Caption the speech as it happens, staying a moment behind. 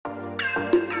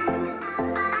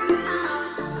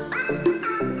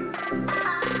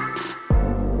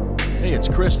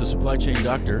it's Chris, the Supply Chain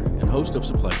Doctor and host of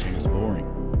Supply Chain is Boring.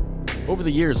 Over the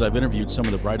years, I've interviewed some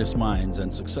of the brightest minds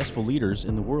and successful leaders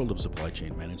in the world of supply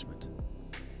chain management.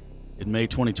 In May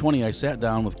 2020, I sat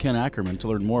down with Ken Ackerman to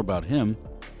learn more about him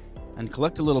and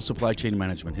collect a little supply chain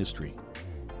management history.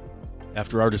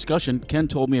 After our discussion, Ken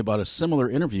told me about a similar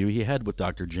interview he had with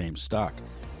Dr. James Stock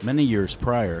many years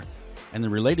prior and the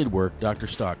related work Dr.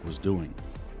 Stock was doing.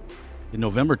 In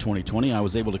November 2020, I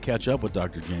was able to catch up with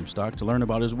Dr. James Stock to learn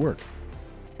about his work.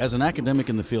 As an academic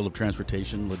in the field of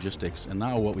transportation, logistics, and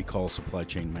now what we call supply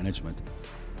chain management,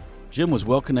 Jim was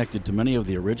well connected to many of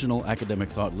the original academic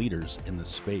thought leaders in this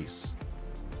space.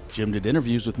 Jim did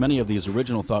interviews with many of these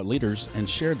original thought leaders and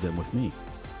shared them with me.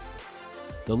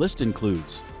 The list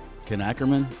includes Ken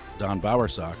Ackerman, Don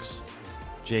Bowersox,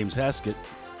 James Haskett,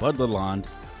 Bud Lalonde,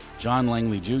 John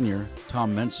Langley Jr.,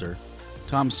 Tom Mentzer,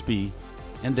 Tom Spee,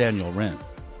 and Daniel Wren.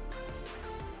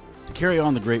 To carry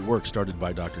on the great work started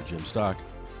by Dr. Jim Stock,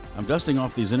 I'm dusting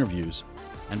off these interviews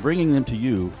and bringing them to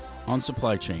you on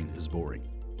Supply Chain is Boring.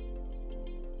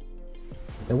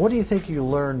 And what do you think you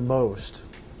learned most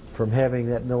from having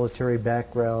that military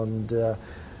background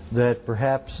that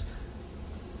perhaps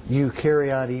you carry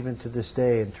on even to this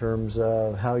day in terms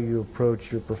of how you approach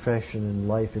your profession and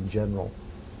life in general?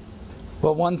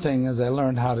 Well, one thing is I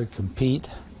learned how to compete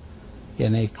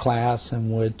in a class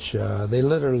in which they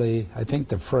literally, I think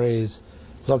the phrase,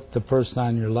 look the person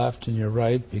on your left and your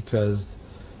right because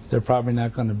they're probably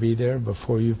not going to be there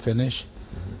before you finish.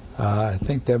 I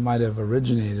think that might have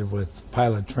originated with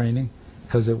pilot training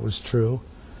because it was true.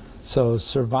 So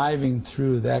surviving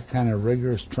through that kind of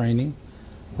rigorous training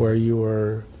where you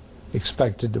were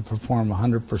expected to perform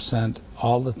 100%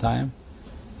 all the time,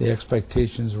 the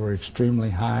expectations were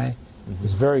extremely high. It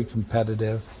was very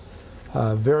competitive,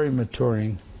 very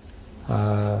maturing,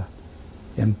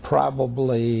 and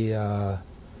probably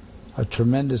a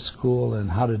tremendous school in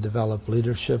how to develop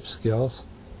leadership skills.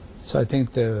 So I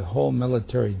think the whole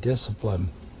military discipline,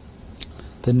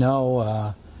 the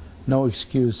no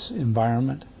excuse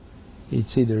environment, it's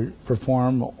either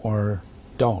perform or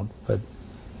don't, but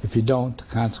if you don't, the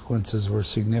consequences were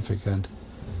significant.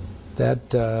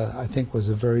 That, I think, was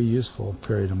a very useful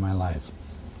period of my life.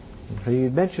 You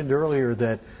mentioned earlier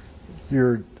that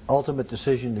your ultimate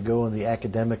decision to go in the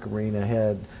academic arena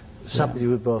had something to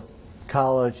do with both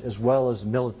college as well as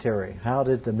military. How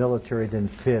did the military then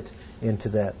fit into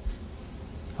that?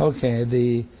 Okay,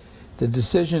 the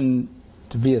decision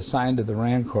to be assigned to the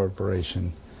RAND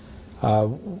Corporation,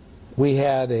 we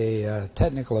had a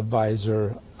technical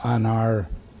advisor on our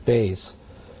base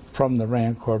from the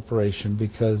RAND Corporation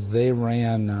because they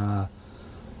ran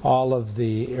all of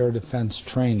the air defense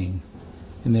training,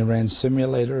 and they ran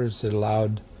simulators that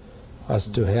allowed us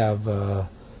to have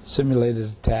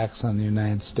simulated attacks on the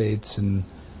United States, and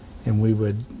we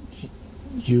would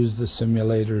use the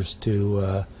simulators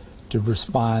to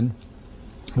respond.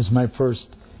 It was my first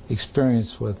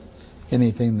experience with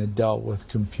anything that dealt with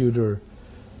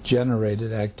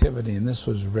computer-generated activity, and this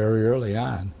was very early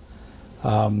on.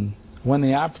 When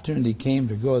the opportunity came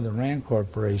to go to the RAND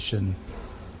Corporation,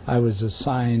 I was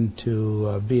assigned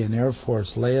to be an Air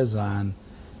Force liaison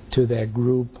to that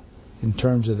group in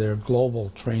terms of their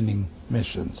global training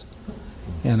missions.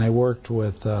 And I worked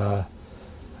with a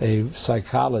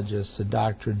psychologist,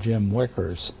 Dr. Jim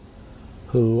Wickers,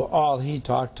 who all he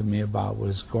talked to me about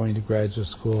was going to graduate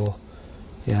school,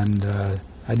 and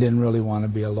I didn't really want to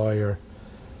be a lawyer.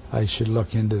 I should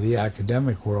look into the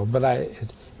academic world, but it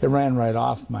ran right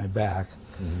off my back.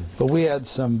 But we had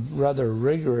some rather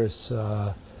rigorous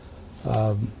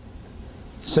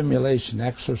simulation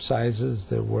exercises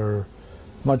that were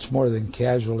much more than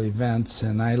casual events,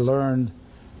 and I learned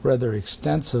rather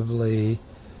extensively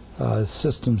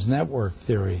systems network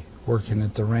theory working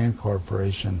at the RAND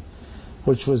Corporation,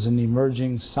 which was an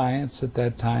emerging science at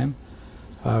that time,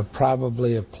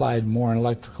 probably applied more in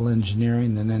electrical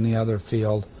engineering than any other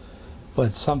field,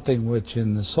 but something which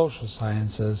in the social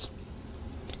sciences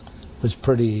was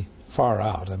pretty far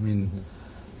out. I mean,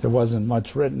 there wasn't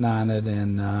much written on it,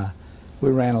 and we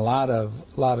ran a lot of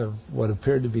what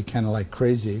appeared to be kind of like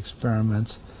crazy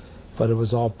experiments, but it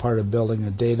was all part of building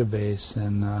a database,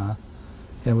 and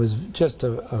it was just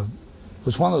it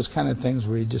was one of those kind of things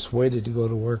where you just waited to go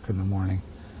to work in the morning.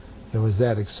 It was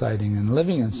that exciting, and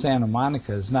living in Santa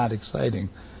Monica is not exciting,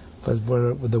 but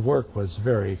the work was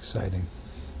very exciting.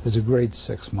 It was a great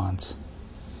 6 months.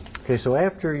 Okay, so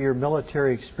after your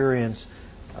military experience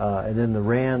and then the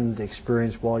RAND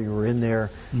experience while you were in there,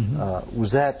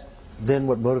 was that then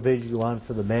what motivated you on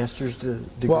for the master's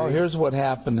degree? Well, here's what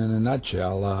happened in a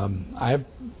nutshell.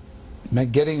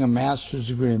 Getting a master's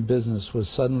degree in business was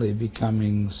suddenly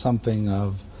becoming something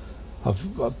of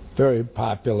a very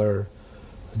popular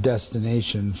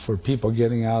destination for people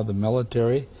getting out of the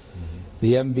military. Mm-hmm.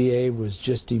 The MBA was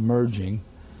just emerging,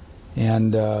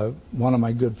 and one of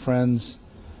my good friends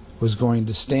was going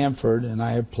to Stanford, and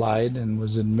I applied and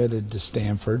was admitted to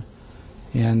Stanford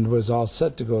and was all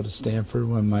set to go to Stanford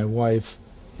when my wife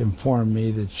informed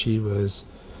me that she was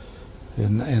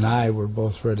and I were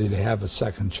both ready to have a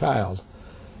second child.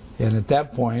 And at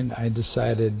that point, I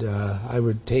decided I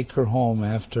would take her home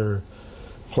after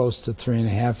close to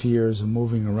 3.5 years of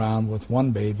moving around with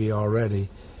one baby already,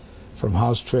 from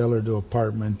house trailer to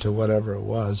apartment to whatever it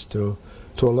was, to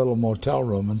a little motel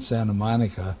room in Santa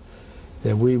Monica,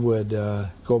 that we would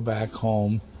go back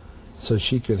home so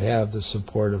she could have the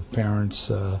support of parents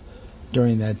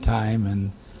during that time.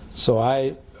 And so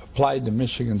I applied to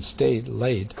Michigan State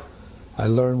late. I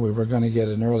learned we were going to get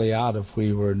an early out if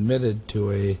we were admitted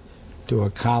to a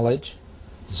college.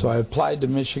 So I applied to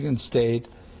Michigan State,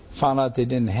 found out they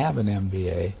didn't have an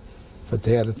MBA, but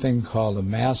they had a thing called a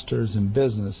Master's in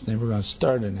Business. They were going to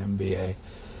start an MBA.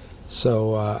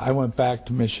 So I went back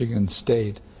to Michigan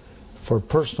State for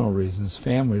personal reasons,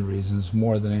 family reasons,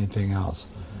 more than anything else.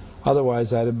 Otherwise,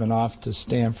 I'd have been off to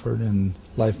Stanford, and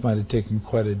life might have taken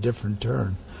quite a different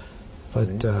turn. But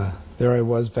there I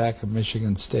was back at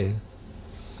Michigan State.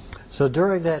 So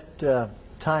during that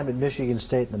time at Michigan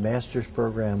State in the master's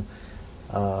program,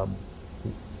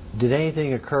 did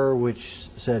anything occur which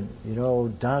said, you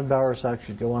know, Don Bowersock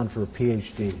should go on for a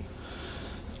PhD?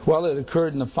 Well, it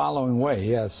occurred in the following way.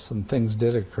 Yes, some things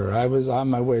did occur. I was on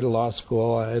my way to law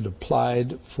school. I had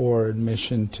applied for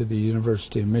admission to the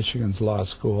University of Michigan's law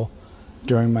school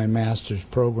during my master's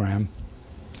program.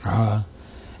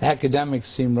 Academics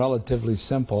seemed relatively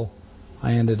simple.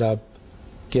 I ended up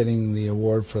getting the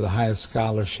award for the highest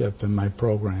scholarship in my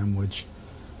program, which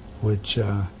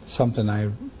something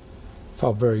I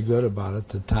felt very good about at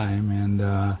the time. And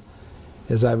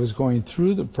as I was going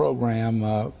through the program,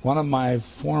 one of my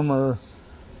former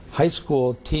high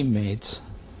school teammates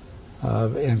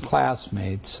and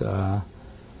classmates, a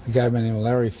guy by the name of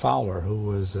Larry Fowler, who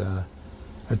was an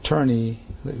attorney,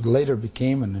 later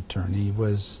became an attorney,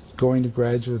 was going to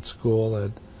graduate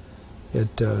school at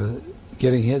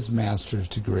getting his master's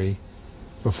degree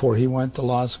before he went to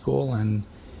law school, and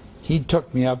he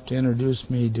took me up to introduce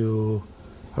me to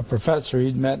a professor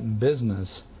he'd met in business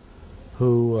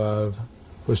who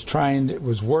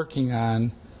was working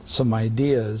on some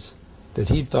ideas that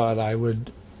he thought I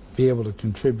would be able to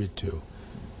contribute to.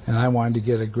 And I wanted to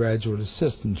get a graduate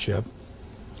assistantship.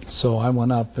 So I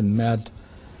went up and met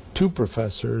two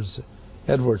professors,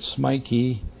 Edward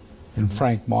Smikey and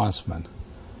Frank Mossman.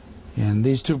 And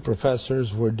these two professors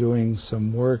were doing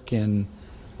some work in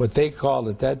what they called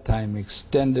at that time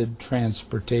extended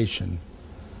transportation.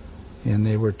 And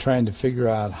they were trying to figure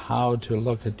out how to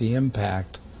look at the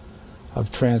impact of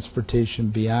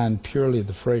transportation beyond purely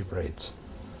the freight rates.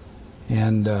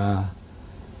 And I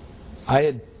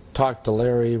had talked to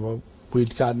Larry. Well,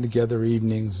 we'd gotten together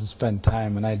evenings and spent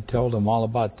time, and I'd told him all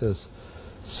about this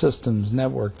systems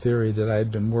network theory that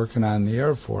I'd been working on in the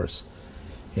Air Force.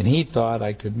 And he thought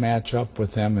I could match up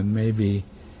with them and maybe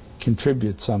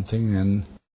contribute something.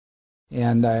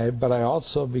 But I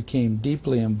also became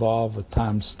deeply involved with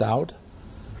Tom Stout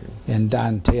and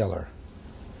Don Taylor.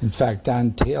 In fact,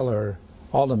 Don Taylor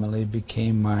ultimately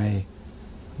became my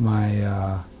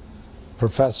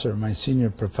professor, my senior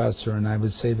professor, and I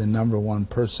would say the number one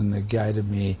person that guided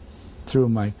me through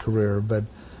my career. But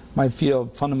my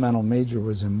fundamental major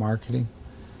was in marketing,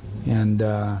 and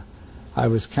I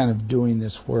was kind of doing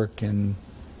this work in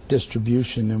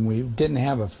distribution, and we didn't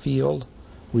have a field.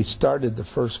 We started the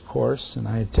first course, and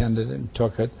I attended it and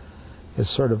took it as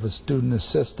sort of a student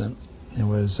assistant. It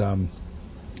was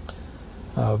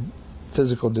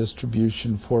Physical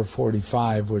Distribution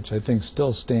 445, which I think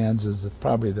still stands as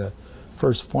probably the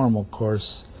first formal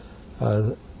course.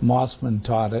 Mossman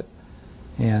taught it,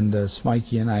 and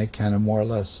Smikey and I kind of more or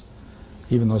less,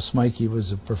 even though Smikey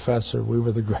was a professor, we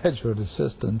were the graduate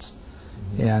assistants.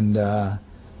 Mm-hmm. And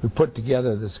we put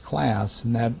together this class,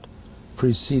 and that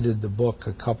preceded the book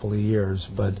a couple of years.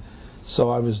 But so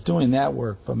I was doing that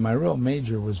work, but my real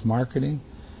major was marketing.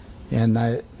 And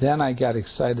then I got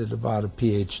excited about a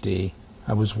PhD.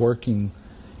 I was working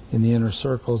in the inner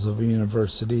circles of a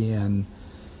university, and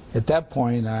at that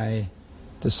point I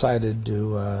decided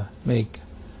to make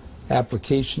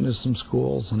application to some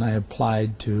schools, and I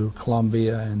applied to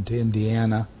Columbia and to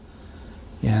Indiana,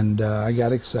 and I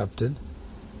got accepted.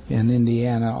 And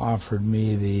Indiana offered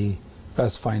me the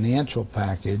best financial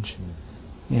package,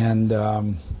 and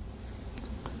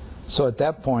so at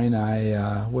that point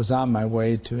I was on my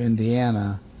way to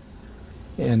Indiana,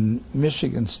 And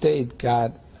Michigan State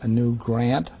got a new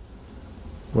grant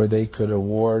where they could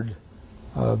award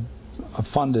a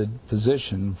funded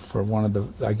position for one of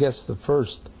the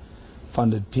first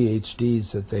funded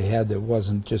PhDs that they had that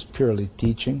wasn't just purely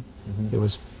teaching. It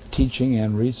was teaching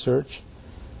and research.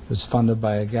 It was funded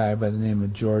by a guy by the name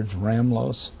of George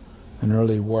Ramlos, an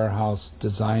early warehouse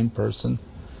design person.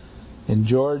 And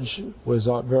George was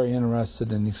very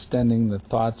interested in extending the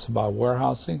thoughts about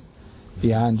warehousing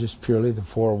beyond just purely the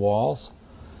four walls.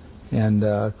 And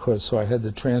of course, so I had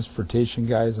the transportation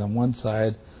guys on one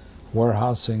side,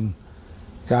 warehousing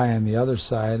guy on the other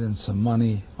side, and some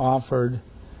money offered.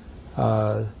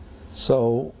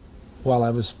 So while I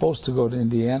was supposed to go to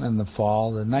Indiana in the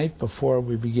fall, the night before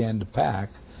we began to pack,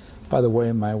 by the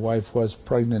way, my wife was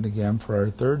pregnant again for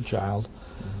our third child,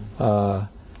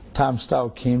 Tom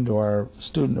Stout came to our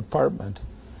student apartment,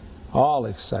 all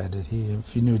excited. If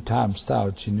you knew Tom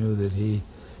Stout, you knew that he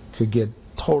could get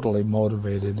totally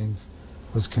motivated and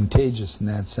was contagious in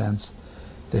that sense,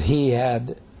 that he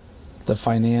had the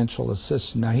financial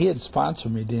assistance. Now, he had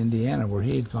sponsored me to Indiana where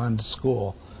he had gone to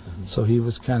school, so he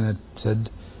was kind of said,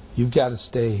 you've got to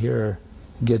stay here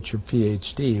and get your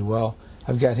PhD. Well,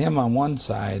 I've got him on one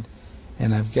side,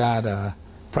 and I've got a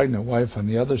pregnant wife on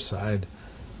the other side.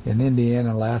 And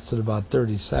Indiana lasted about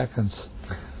 30 seconds,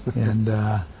 and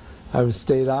I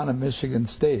stayed on at Michigan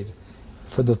State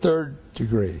for the third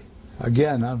degree.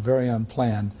 Again, very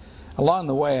unplanned. Along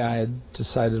the way, I had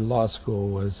decided law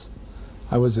school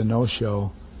I was a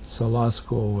no-show, so law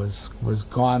school was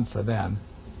gone for then.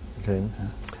 Okay.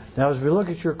 Now, as we look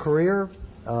at your career,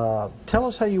 tell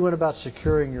us how you went about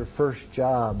securing your first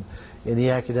job in the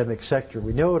academic sector.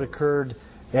 We know it occurred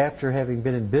after having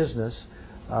been in business.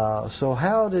 So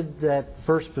how did that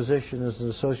first position as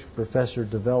an associate professor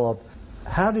develop?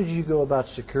 How did you go about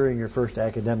securing your first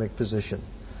academic position?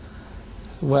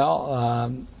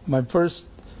 Well,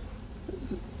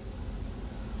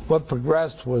 what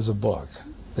progressed was a book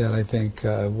that I think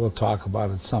we'll talk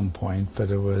about at some point, but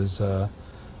it was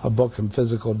a book in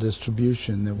physical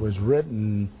distribution that was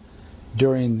written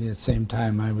during the same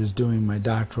time I was doing my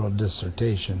doctoral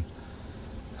dissertation.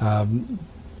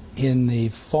 In the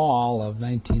fall of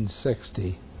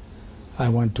 1960, I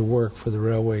went to work for the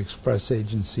Railway Express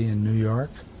Agency in New York,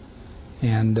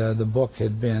 and the book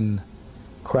had been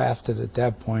crafted at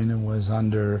that point and was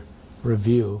under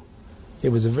review. It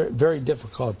was very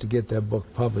difficult to get that book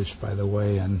published, by the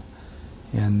way, and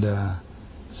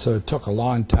so it took a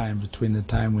long time between the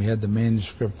time we had the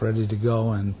manuscript ready to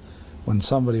go and when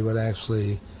somebody would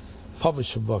actually publish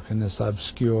a book in this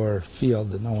obscure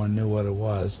field that no one knew what it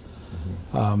was.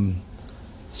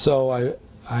 So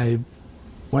I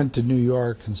went to New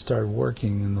York and started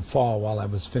working in the fall while I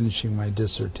was finishing my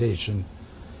dissertation,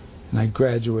 and I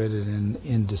graduated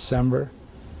in December.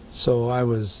 So I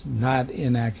was not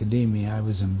in academia, I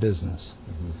was in business.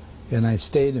 And I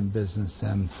stayed in business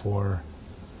then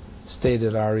stayed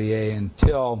at REA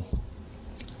until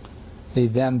the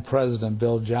then President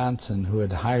Bill Johnson, who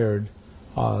had hired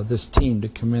this team to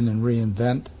come in and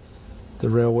reinvent the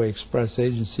Railway Express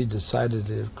Agency, decided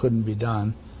it couldn't be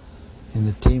done, and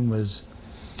the team was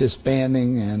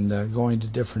disbanding and going to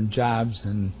different jobs,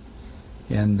 and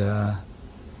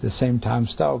the same Tom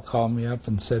Stout called me up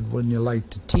and said, wouldn't you like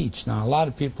to teach? Now, a lot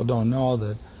of people don't know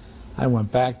that I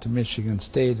went back to Michigan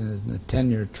State in a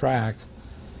 10-year track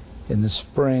in the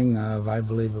spring of, I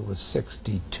believe it was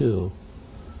 62,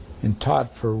 and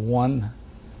taught for one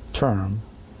term.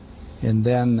 And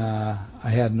then I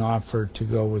had an offer to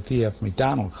go with E.F.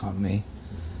 McDonald Company.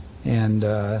 And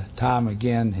Tom,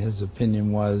 again, his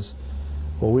opinion was,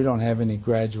 well, we don't have any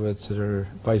graduates that are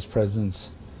vice presidents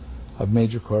of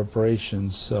major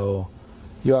corporations, so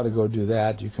you ought to go do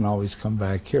that. You can always come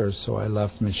back here. So I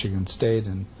left Michigan State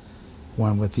and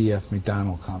went with E.F.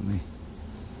 McDonald Company.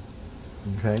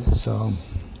 Okay. So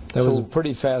that was a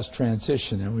pretty fast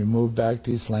transition, and we moved back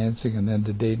to East Lansing and then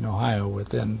to Dayton, Ohio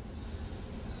within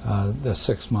the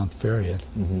 6-month period.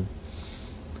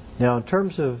 Now, in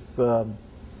terms of,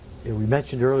 we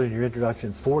mentioned earlier in your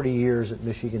introduction, 40 years at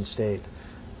Michigan State.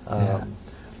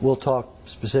 We'll talk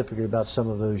specifically about some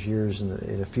of those years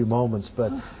in a few moments,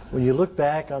 but when you look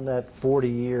back on that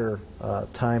 40-year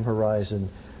time horizon,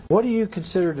 what do you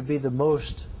consider to be the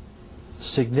most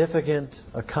significant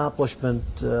accomplishment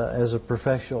as a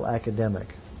professional academic?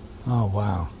 Oh,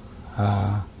 wow.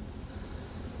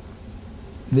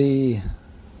 The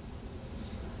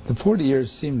 40 years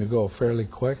seem to go fairly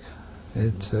quick.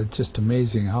 It's just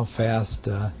amazing how fast,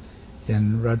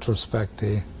 in retrospect,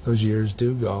 those years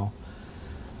do go.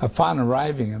 Upon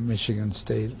arriving at Michigan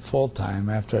State full-time,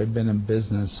 after I'd been in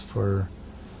business for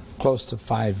close to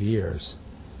 5 years,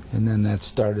 and then that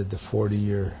started the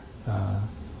 40-year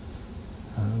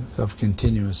of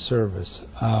continuous service.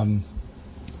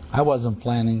 I wasn't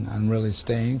planning on really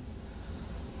staying.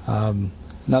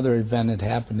 Another event had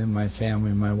happened in my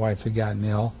family. My wife had gotten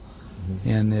ill,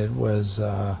 and it was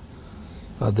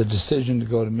the decision to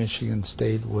go to Michigan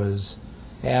State was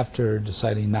after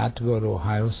deciding not to go to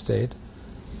Ohio State.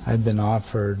 I'd been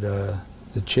offered the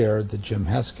chair that Jim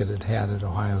Heskett had had at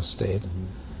Ohio State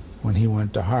when he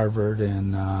went to Harvard,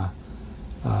 and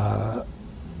a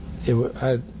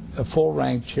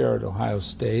full-rank chair at Ohio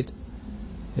State.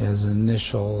 His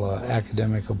initial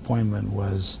academic appointment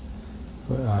was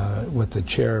with the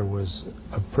chair was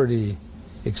a pretty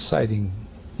exciting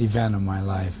event in my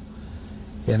life,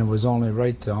 and it was only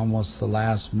right to almost the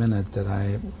last minute that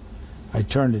I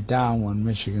turned it down when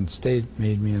Michigan State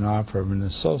made me an offer of an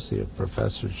associate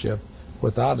professorship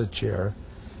without a chair,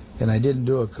 and I didn't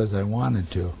do it because I wanted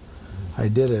to. I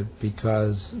did it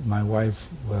because my wife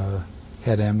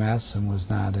had MS and was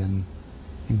not in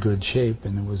good shape,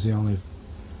 and it was the only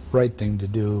right thing to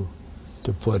do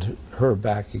to put her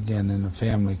back again in a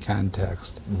family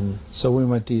context. So we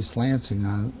went to East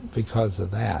Lansing because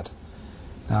of that.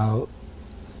 Now,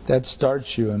 that starts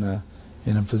you in a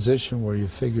position where you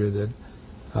figure that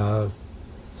as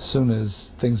soon as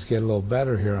things get a little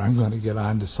better here, I'm going to get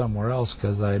on to somewhere else,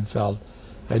 because I had felt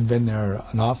I'd been there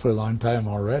an awfully long time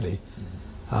already.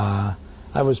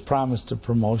 I was promised a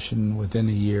promotion within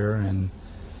a year, and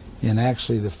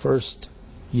actually the first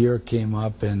year came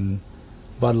up, and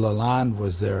Bud Lalonde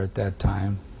was there at that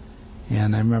time,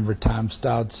 and I remember Tom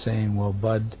Stout saying, well,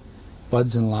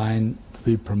 Bud's in line to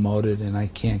be promoted, and I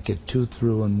can't get 2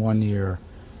 through in 1 year,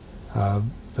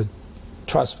 but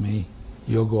trust me,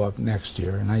 you'll go up next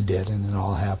year. And I did, and it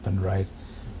all happened right.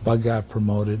 Bud got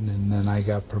promoted, and then I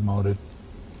got promoted.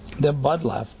 Then Bud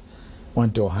left,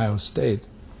 went to Ohio State,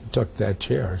 and took that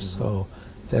chair. So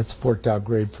that's worked out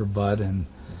great for Bud, and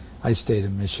I stayed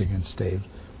at Michigan State.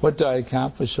 What did I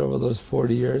accomplish over those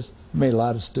 40 years? I made a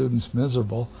lot of students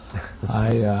miserable.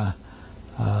 I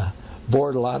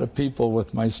bored a lot of people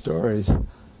with my stories,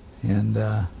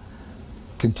 and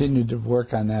continued to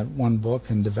work on that one book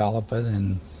and develop it,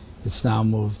 and it's now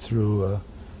moved through a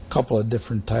couple of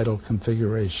different title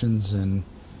configurations, and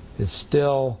it's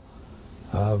still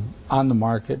on the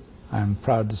market. I'm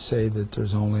proud to say that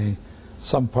there's only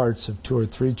some parts of 2 or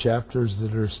 3 chapters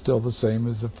that are still the same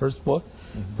as the first book,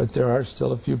 but there are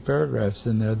still a few paragraphs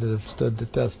in there that have stood the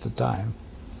test of time.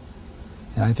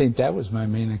 And I think that was my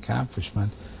main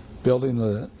accomplishment. Building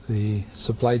the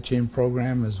supply chain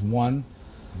program as one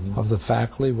of the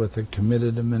faculty with a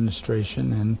committed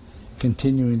administration, and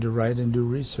continuing to write and do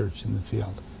research in the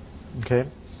field. Okay.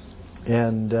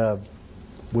 And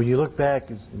when you look back,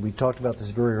 we talked about this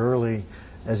very early,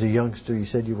 as a youngster, you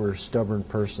said you were a stubborn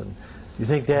person. Do you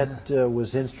think that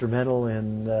was instrumental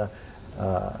in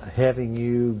having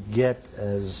you get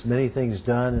as many things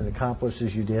done and accomplished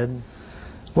as you did?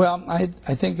 Well,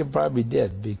 I think it probably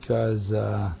did, because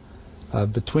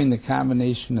between the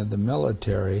combination of the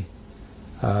military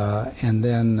and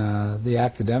then the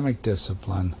academic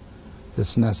discipline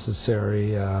that's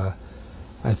necessary,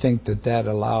 I think that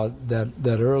allowed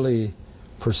that early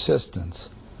persistence,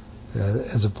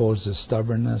 as opposed to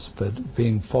stubbornness, but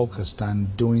being focused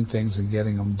on doing things and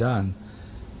getting them done,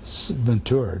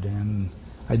 matured, and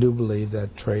I do believe that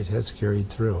trait has carried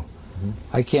through.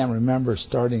 I can't remember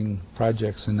starting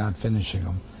projects and not finishing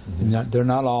them. They're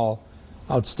not all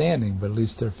outstanding, but at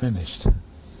least they're finished.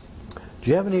 Do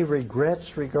you have any regrets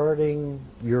regarding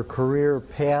your career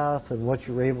path and what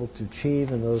you were able to achieve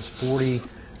in those 40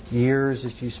 years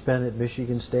that you spent at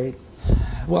Michigan State?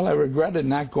 Well, I regretted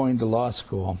not going to law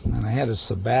school, and I had a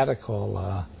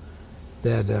sabbatical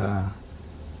that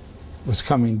was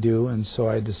coming due, and so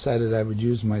I decided I would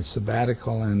use my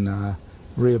sabbatical and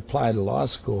reapply to law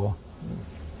school.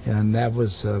 And that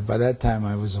was, by that time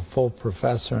I was a full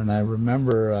professor, and I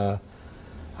remember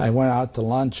I went out to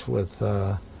lunch with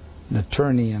an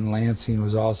attorney in Lansing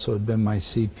who also had been my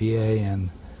CPA,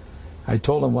 and I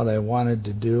told him what I wanted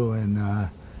to do,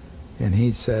 and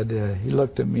he said, he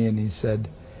looked at me and he said,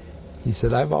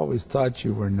 I've always thought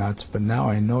you were nuts, but now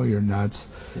I know you're nuts.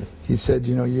 He said,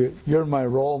 you know, you're my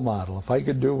role model. If I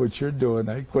could do what you're doing,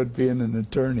 I quit being an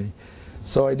attorney.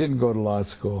 So I didn't go to law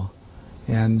school.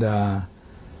 And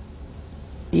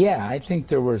yeah, I think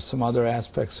there were some other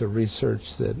aspects of research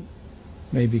that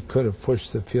maybe could have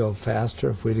pushed the field faster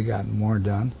if we'd have gotten more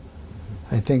done.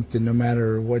 I think that no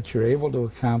matter what you're able to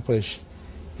accomplish,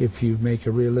 if you make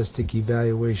a realistic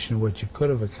evaluation of what you could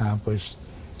have accomplished,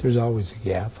 there's always a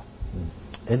gap.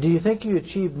 And do you think you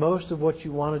achieved most of what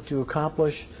you wanted to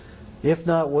accomplish? If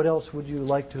not, what else would you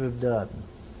like to have done?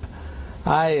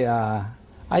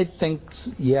 I think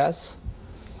yes,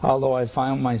 although I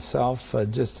found myself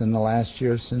just in the last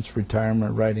year since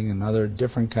retirement writing another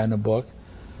different kind of book,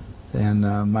 and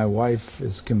my wife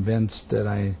is convinced that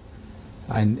I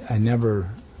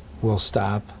never will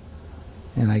stop,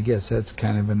 and I guess that's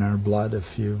kind of in our blood.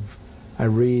 I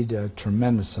read a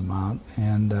tremendous amount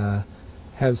and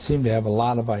seem to have a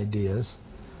lot of ideas,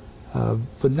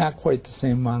 but not quite the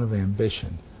same amount of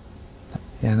ambition.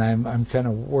 And I'm kind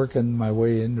of working my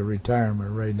way into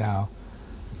retirement right now.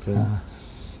 Okay.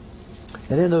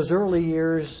 And in those early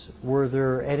years, were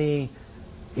there any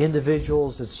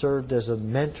individuals that served as a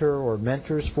mentor or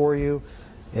mentors for you?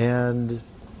 And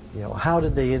how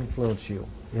did they influence you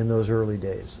in those early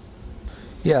days?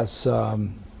 Yes, the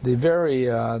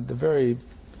very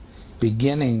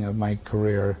beginning of my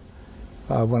career,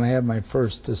 when I had my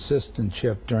first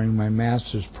assistantship during my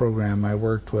master's program, I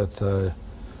worked with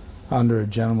under a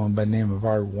gentleman by the name of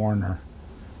Art Warner.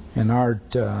 And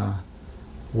Art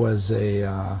was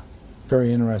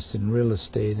very interested in real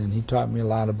estate, and he taught me a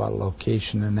lot about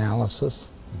location analysis.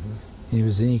 Mm-hmm. He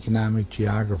was an economic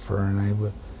geographer,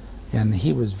 and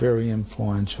he was very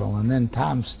influential. And then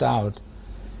Tom Stout,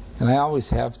 and I always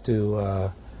have to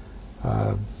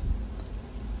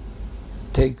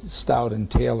take Stout and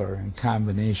Taylor in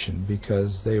combination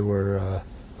because they were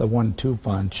the 1-2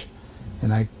 punch,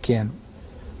 and I can't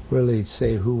really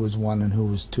say who was one and who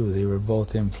was two. They were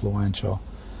both influential.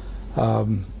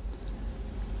 Tom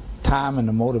in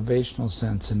a motivational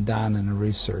sense and Don in a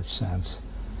research sense.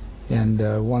 And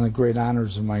one of the great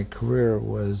honors of my career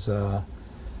was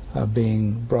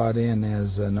being brought in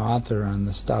as an author on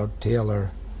the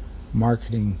Stout-Taylor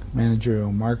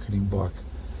managerial marketing book,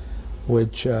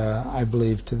 which I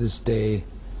believe to this day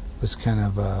was kind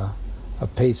of a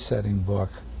pace-setting book.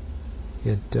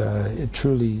 It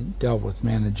truly dealt with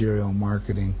managerial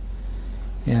marketing,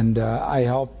 and I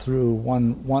helped through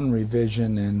one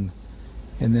revision,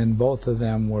 and then both of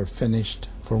them were finished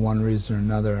for one reason or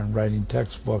another in writing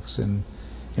textbooks, and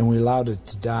we allowed it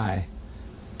to die.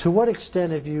 To what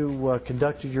extent have you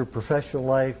conducted your professional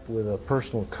life with a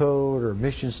personal code or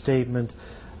mission statement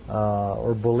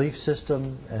or belief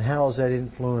system, and how has that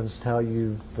influenced how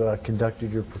you've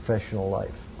conducted your professional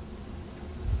life?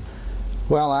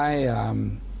 Well,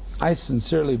 I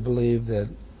sincerely believe that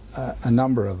a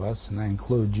number of us, and I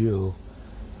include you,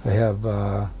 have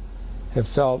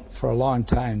felt for a long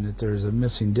time that there's a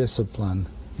missing discipline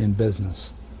in business,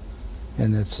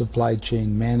 and that supply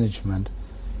chain management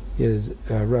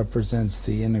represents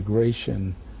the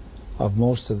integration of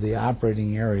most of the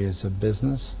operating areas of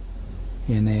business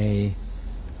in a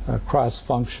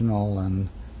cross-functional and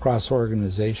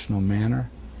cross-organizational manner.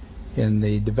 In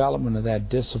the development of that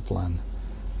discipline,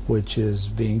 which is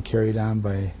being carried on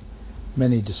by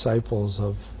many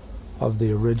disciples of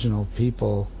the original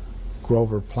people,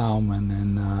 Grover Plowman,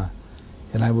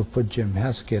 and I would put Jim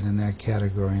Heskett in that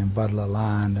category, and Bud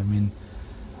Lalonde,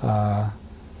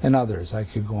 and others I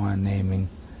could go on naming.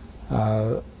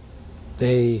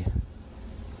 They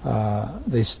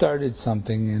started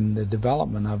something, and the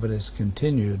development of it has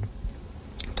continued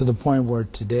to the point where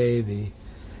today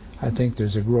I think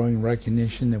there's a growing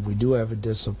recognition that we do have a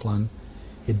discipline.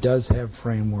 It does have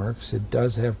frameworks. It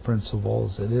does have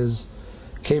principles. It is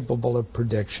capable of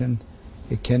prediction.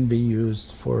 It can be used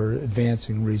for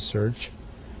advancing research.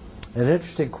 An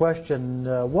interesting question.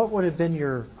 What would have been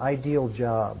your ideal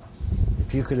job?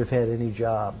 If you could have had any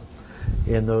job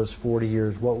in those 40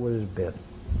 years, what would it have been?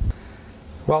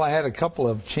 Well, I had a couple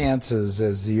of chances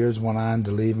as the years went on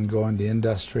to leave and go into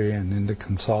industry and into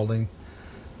consulting.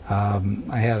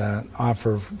 I had an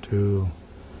offer to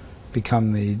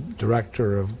become the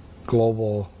director of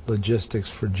global logistics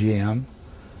for GM,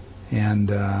 and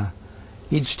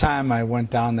each time I went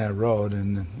down that road,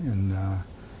 and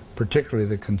particularly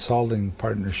the consulting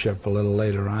partnership a little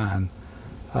later on,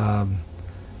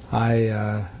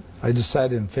 I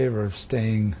decided in favor of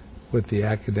staying with the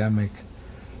academic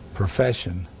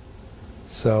profession.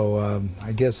 So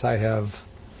I guess I have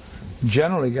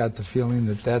generally got the feeling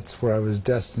that that's where I was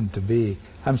destined to be.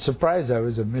 I'm surprised I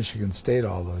was at Michigan State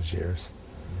all those years.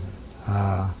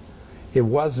 It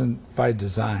wasn't by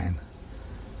design.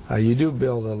 You do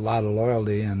build a lot of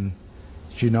loyalty, and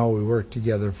as you know, we worked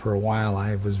together for a while.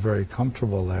 I was very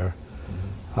comfortable there.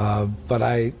 But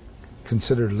I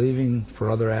considered leaving for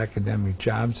other academic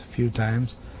jobs a few times.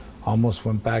 Almost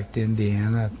went back to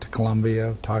Indiana, to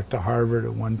Columbia, talked to Harvard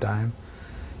at one time.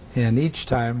 And each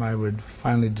time I would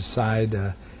finally decide,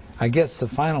 I guess the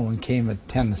final one came at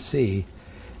Tennessee.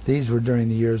 These were during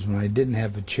the years when I didn't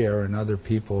have a chair and other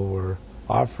people were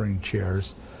offering chairs.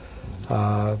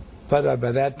 But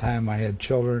by that time I had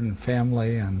children and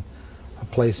family, and a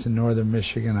place in northern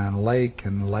Michigan on a lake,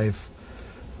 and the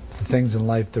things in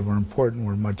life that were important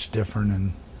were much different.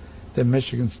 And then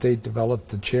Michigan State developed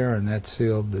the chair, and that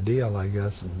sealed the deal, I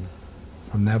guess,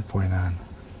 from that point on.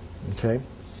 Okay.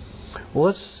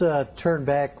 Well, let's turn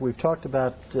back. We've talked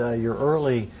about your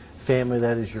early family,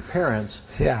 that is your parents.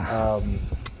 Yeah.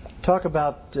 Talk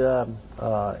about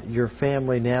your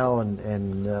family now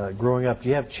and growing up. Do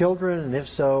you have children, and if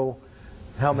so,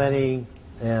 how many?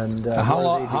 And how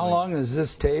long is this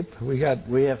tape? We have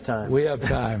time. We have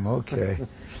time. Okay.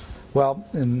 Well,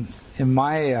 in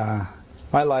my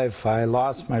life, I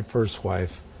lost my first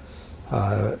wife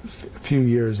a few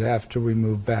years after we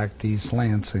moved back to East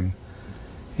Lansing,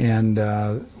 and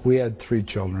we had 3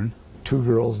 children, 2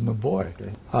 girls and a boy.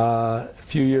 Okay. A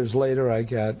few years later, I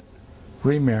got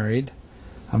remarried.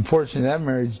 Unfortunately, that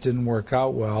marriage didn't work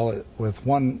out well, with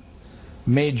one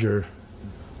major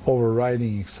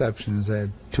overriding exception. Is I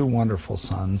had 2 wonderful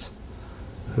sons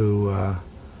who are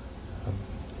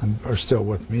still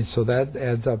with me, so that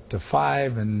adds up to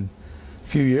 5. And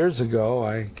a few years ago,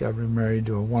 I got remarried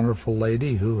to a wonderful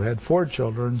lady who had 4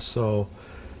 children, so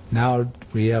now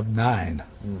we have 9.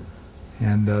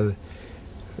 And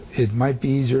it might be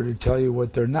easier to tell you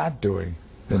what they're not doing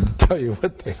than to tell you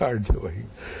what they are doing.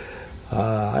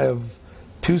 I have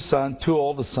 2 sons. 2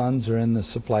 oldest sons are in the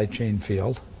supply chain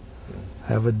field. I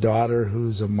have a daughter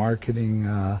who's a marketing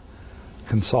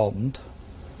consultant.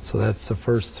 So that's the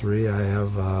first 3. I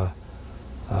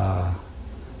have,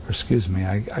 excuse me,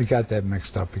 I got that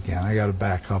mixed up again. I got to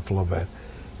back up a little bit.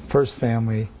 First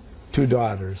family, 2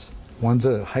 daughters. One's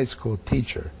a high school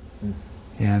teacher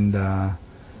and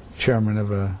chairman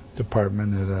of a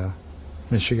department at a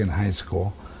Michigan high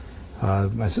school.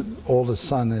 My oldest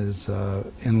son is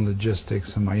in logistics,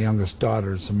 and my youngest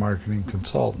daughter is a marketing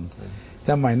consultant.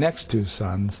 Then my next 2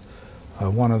 sons,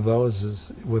 one of those is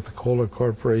with the Kohler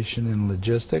Corporation in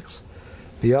logistics.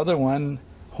 The other one,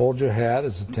 hold your hat,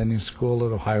 is attending school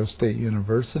at Ohio State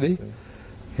University.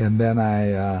 And then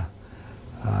I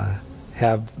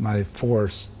have my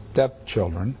 4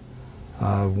 stepchildren,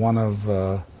 one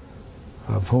of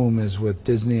whom is with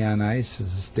Disney on Ice as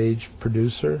a stage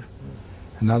producer.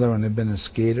 Another one had been a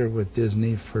skater with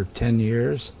Disney for 10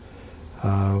 years.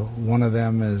 One of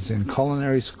them is in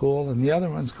culinary school, and the other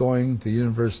one's going to the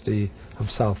University of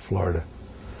South Florida.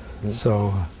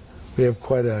 So we have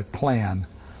quite a clan.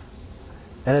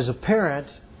 And as a parent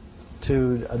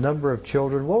to a number of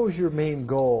children, what was your main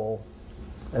goal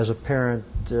as a parent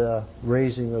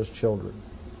raising those children?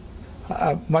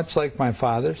 Much like my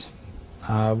father's,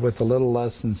 with a little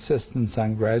less insistence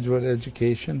on graduate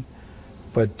education,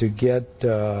 but to get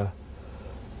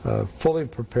fully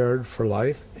prepared for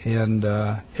life. And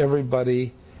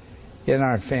everybody in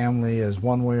our family is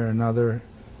one way or another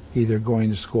either going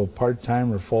to school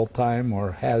part-time or full-time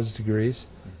or has degrees.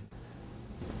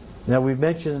 Now, we've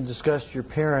mentioned and discussed your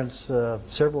parents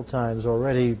several times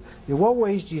already. In what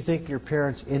ways do you think your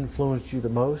parents influenced you the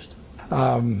most?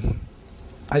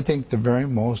 I think the very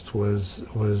most was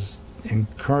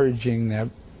encouraging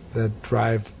that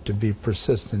drive to be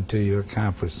persistent till you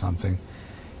accomplish something,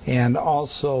 and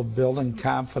also building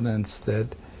confidence that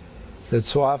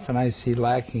so often I see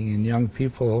lacking in young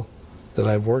people that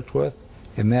I've worked with,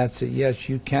 and that's that, yes,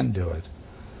 you can do it.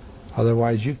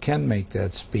 Otherwise, you can make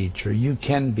that speech, or you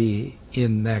can be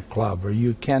in that club, or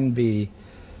you can be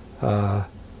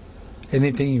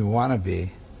anything you want to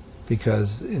be, because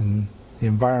in the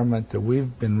environment that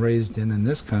we've been raised in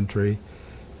this country,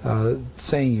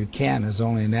 saying you can is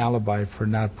only an alibi for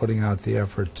not putting out the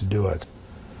effort to do it.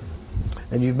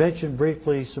 And you mentioned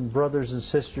briefly some brothers and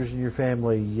sisters in your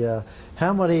family.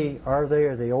 How many are they?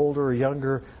 Are they older or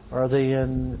younger? Are they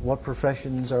in, what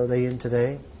professions are they in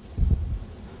today?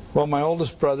 Well, my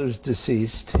oldest brother's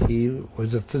deceased. He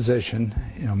was a physician.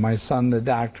 My son, the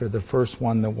doctor, the first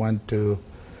one that went to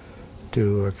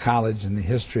a college in the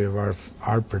history of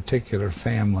our particular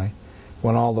family,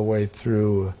 went all the way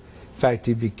through. In fact,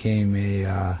 he became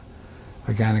a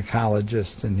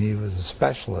gynecologist, and he was a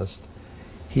specialist.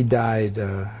 He died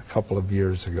a couple of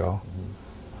years ago.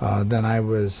 Then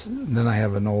I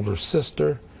have an older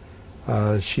sister.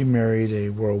 She married a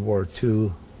World War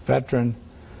II veteran,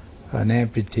 an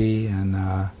amputee, and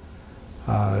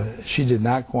she did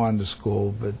not go on to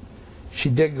school, but she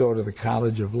did go to the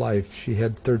College of Life. She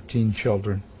had 13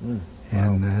 children,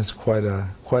 and has quite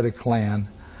a clan.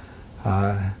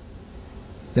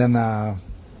 Then I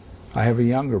have a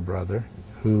younger brother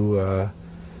who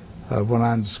went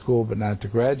on to school, but not to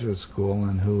graduate school,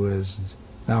 and who is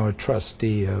now a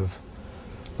trustee of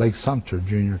Lake Sumter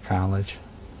Junior College.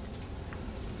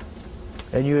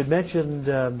 And you had mentioned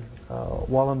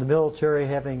while in the military,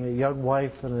 having a young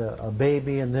wife and a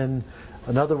baby, and then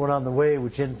another one on the way,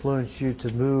 which influenced you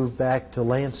to move back to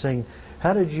Lansing.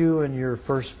 How did you and your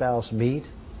first spouse meet?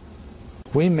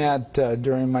 We met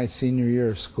during my senior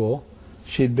year of school.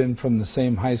 She'd been from the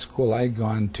same high school I'd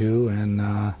gone to,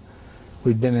 and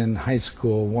we'd been in high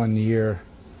school 1 year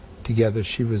together.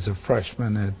 She was a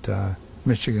freshman at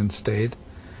Michigan State,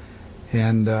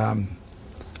 and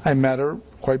I met her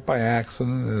quite by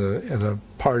accident at a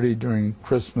party during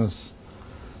Christmas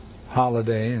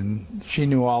holiday, and she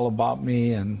knew all about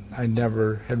me, and I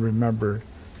never had remembered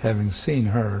having seen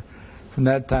her. From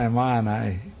that time on,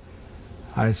 I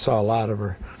saw a lot of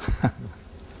her.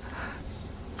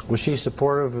 Was she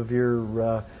supportive of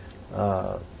your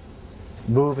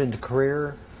move into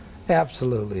career?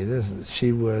 Absolutely.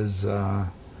 She was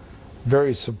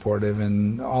very supportive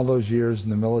in all those years in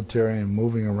the military and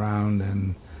moving around.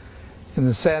 And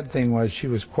the sad thing was she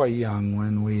was quite young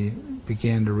when we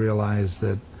began to realize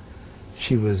that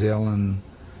she was ill. And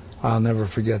I'll never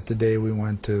forget the day we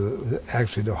went to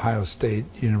Ohio State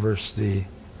University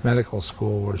Medical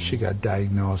School where she got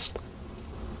diagnosed.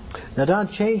 Now, Don,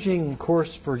 changing course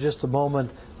for just a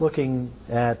moment, looking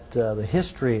at the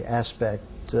history aspect,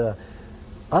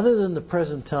 other than the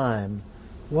present time,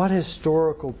 what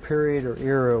historical period or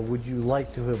era would you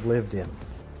like to have lived in?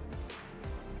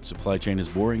 Supply Chain is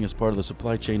Boring is part of the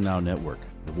Supply Chain Now Network,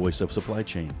 the voice of supply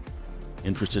chain.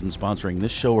 Interested in sponsoring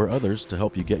this show or others to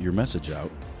help you get your message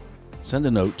out? Send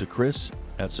a note to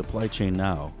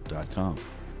chris@supplychainnow.com.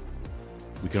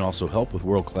 We can also help with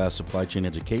world-class supply chain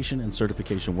education and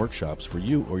certification workshops for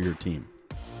you or your team.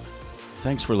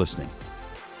 Thanks for listening.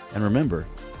 And remember,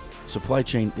 supply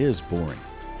chain is boring.